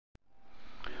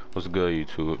What's good,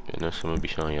 YouTube? And this I'm gonna be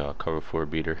showing y'all a cover 4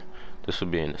 beater. This will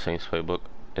be in the Saints playbook.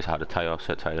 It's how to tie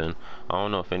offset tight end. I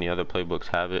don't know if any other playbooks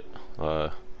have it.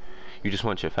 You just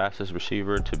want your fastest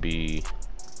receiver to be,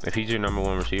 if he's your number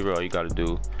 1 receiver, all you gotta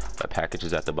do, that package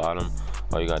is at the bottom.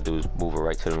 All you gotta do is move it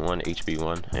right to the one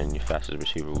HB1, and your fastest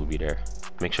receiver will be there.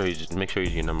 Make sure he's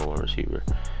your number 1 receiver.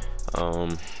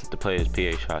 The play is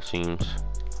PA shot seams.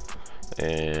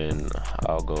 And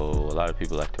I'll go, a lot of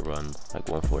people like to run like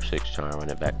 1-4-6, trying to run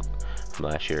it back from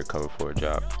last year, cover 4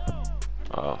 job.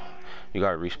 You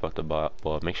gotta respot the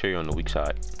ball, make sure you're on the weak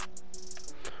side.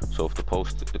 So if the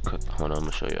post, hold on, I'm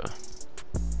gonna show you.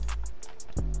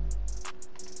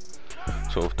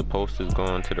 So if the post is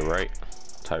going to the right,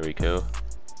 Tyreek Hill,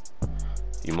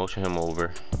 you motion him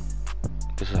over.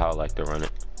 This is how I like to run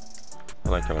it. I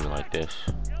like to run it like this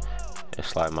and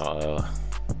slide my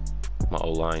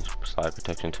O-line slide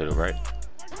protection to the right.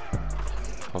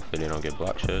 Hopefully they don't get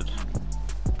block sheds.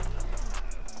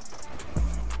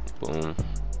 Boom.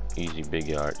 Easy, big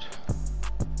yards.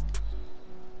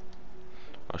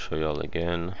 I'll show y'all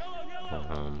again.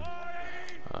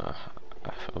 I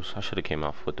should have came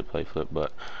off with the play flip,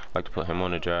 but I like to put him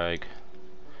on the drag,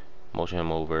 motion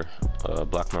him over,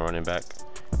 block my running back,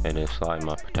 and then slide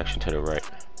my protection to the right.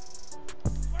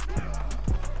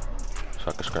 So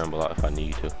I can scramble out if I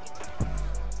need to.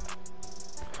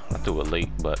 I threw it late,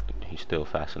 but he's still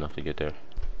fast enough to get there.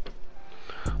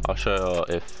 I'll show y'all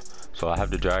so I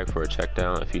have the drag for a check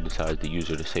down if he decides to use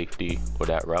her to safety or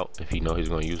that route, if you know he's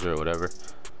going to use her or whatever.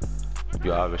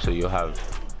 You'll have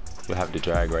the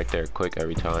drag right there quick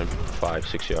every time,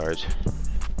 5-6 yards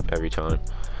every time.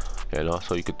 And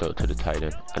also you could throw it to the tight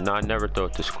end. And I never throw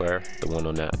it to square, the one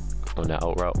on that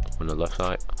out route on the left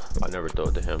side. I never throw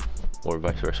it to him, or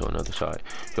vice versa on the other side.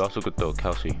 You also could throw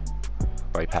Kelsey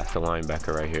right past the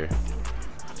linebacker right here.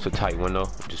 It's a tight window,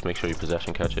 just make sure your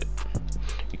possession catch it.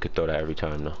 You could throw that every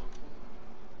time though.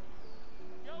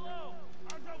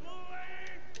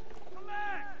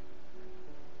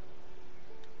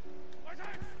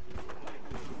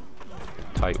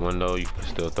 Tight window, you can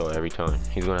still throw it every time.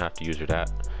 He's gonna have to use that,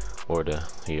 or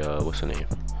what's the name?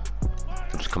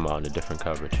 Just come out in a different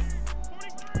coverage.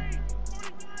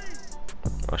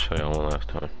 I'll show you one last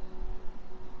time.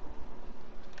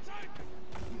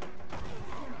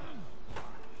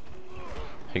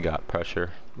 He got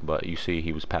pressure, but you see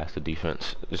he was past the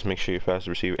defense. Just make sure you're fast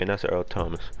receiver, and that's Earl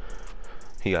Thomas.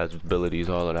 He has abilities,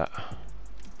 all of that.